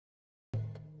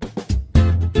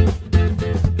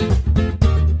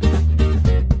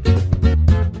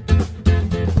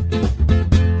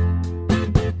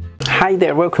Hi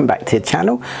there, welcome back to the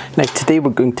channel. Now today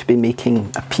we're going to be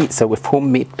making a pizza with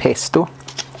homemade pesto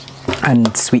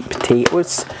and sweet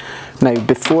potatoes. Now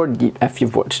before, if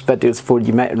you've watched videos before,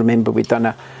 you might remember we've done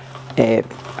a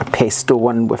pesto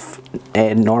one with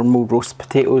normal roast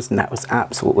potatoes, and that was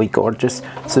absolutely gorgeous.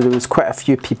 So there was quite a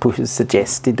few people who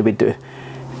suggested we do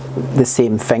the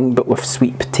same thing but with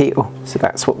sweet potato, so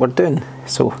that's what we're doing.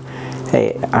 So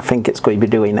I think it's going to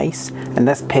be really nice, and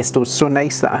this pesto is so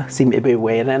nice that I seem to be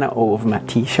wearing it all over my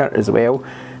t-shirt as well,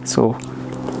 so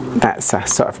that's a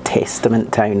sort of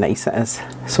testament to how nice it is.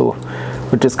 So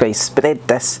we're just going to spread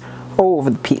this all over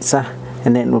the pizza,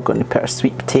 and then we're going to put our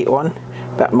sweet potato on,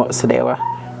 a bit of mozzarella,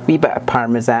 wee bit of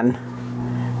parmesan,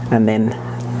 and then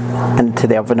into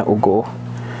the oven it will go.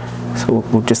 So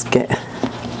we'll just get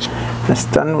this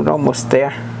done, we're almost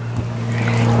there.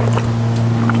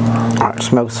 Oh, it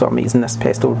smells so amazing, this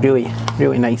pesto, really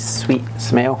nice sweet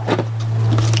smell.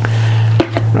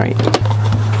 Right,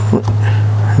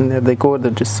 and there they go,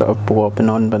 they're just sort of blobbing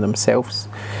on by themselves.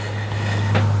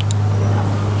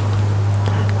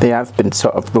 They have been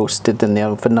sort of roasted in the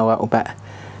oven a little bit,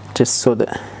 just so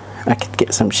that I could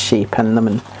get some shape in them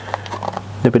and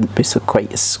they wouldn't be so quite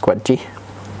squidgy.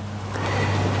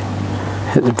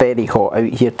 It's very hot out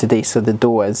here today, so the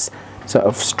dough is sort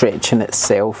of stretching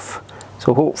itself.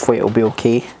 So hopefully it'll be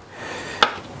okay.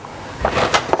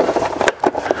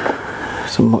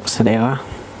 Some mozzarella.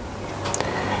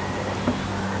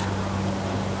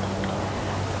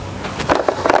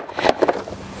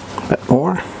 A bit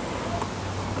more.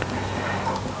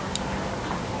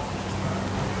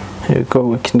 Here we go,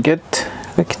 looking good,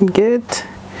 looking good.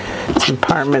 Some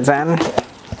parmesan.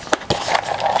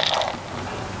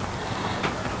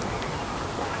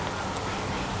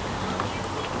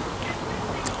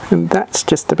 And that's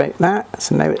just about that,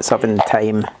 so now it's oven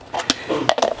time.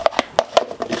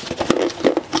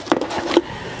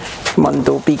 Come on,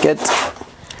 don't be good.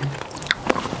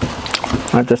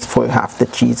 I just threw half the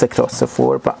cheese across the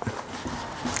floor, but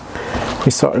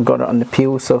we sort of got it on the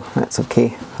peel, so that's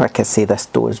okay. Like I say, this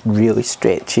dough is really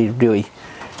stretchy, really,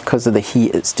 because of the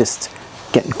heat, it's just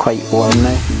getting quite warm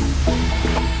now.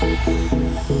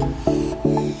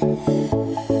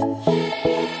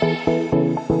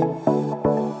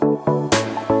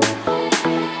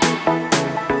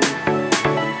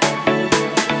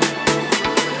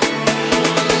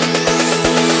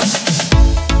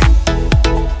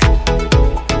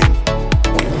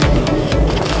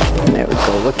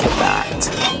 Look at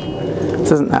that.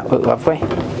 Doesn't that look lovely?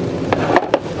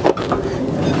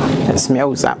 It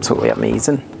smells absolutely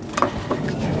amazing.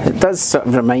 It does sort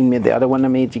of remind me of the other one I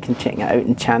made. You can check it out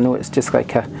in the channel. It's just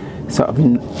like a sort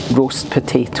of roast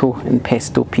potato and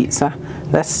pesto pizza.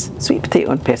 This sweet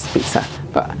potato and pesto pizza.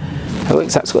 But it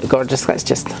looks absolutely gorgeous. Let's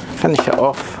just finish it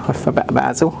off with a bit of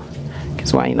basil,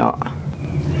 because why not?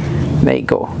 There you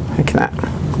go. Look at that.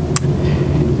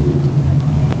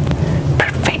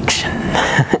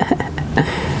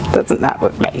 Doesn't that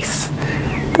look nice?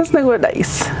 Doesn't it look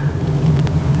nice?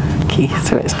 Okay,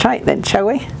 so let's try it then, shall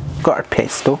we? We've got our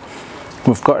pesto,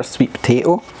 we've got our sweet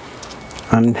potato,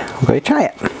 and we're going to try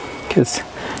it because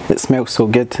it smells so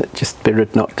good, it'd just be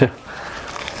rude not to.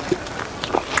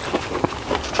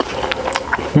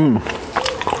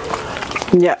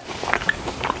 Yeah,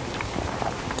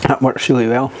 that works really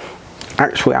well.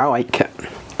 Actually, I like it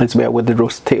as well with the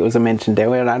roast potatoes I mentioned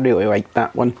earlier. I really like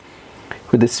that one.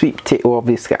 With the sweet potato,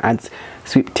 obviously adds,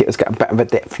 sweet potato's got a bit of a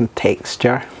different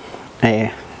texture, and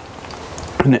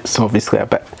it's obviously a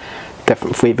bit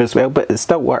different flavour as well, but it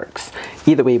still works.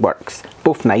 Either way works,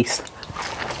 both nice.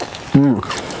 And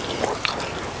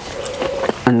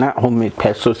that homemade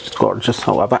pesto is just gorgeous,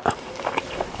 I love it.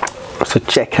 So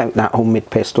check out that homemade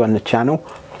pesto on the channel.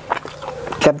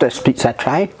 Give this pizza a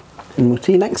try, and we'll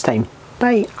see you next time.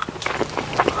 Bye.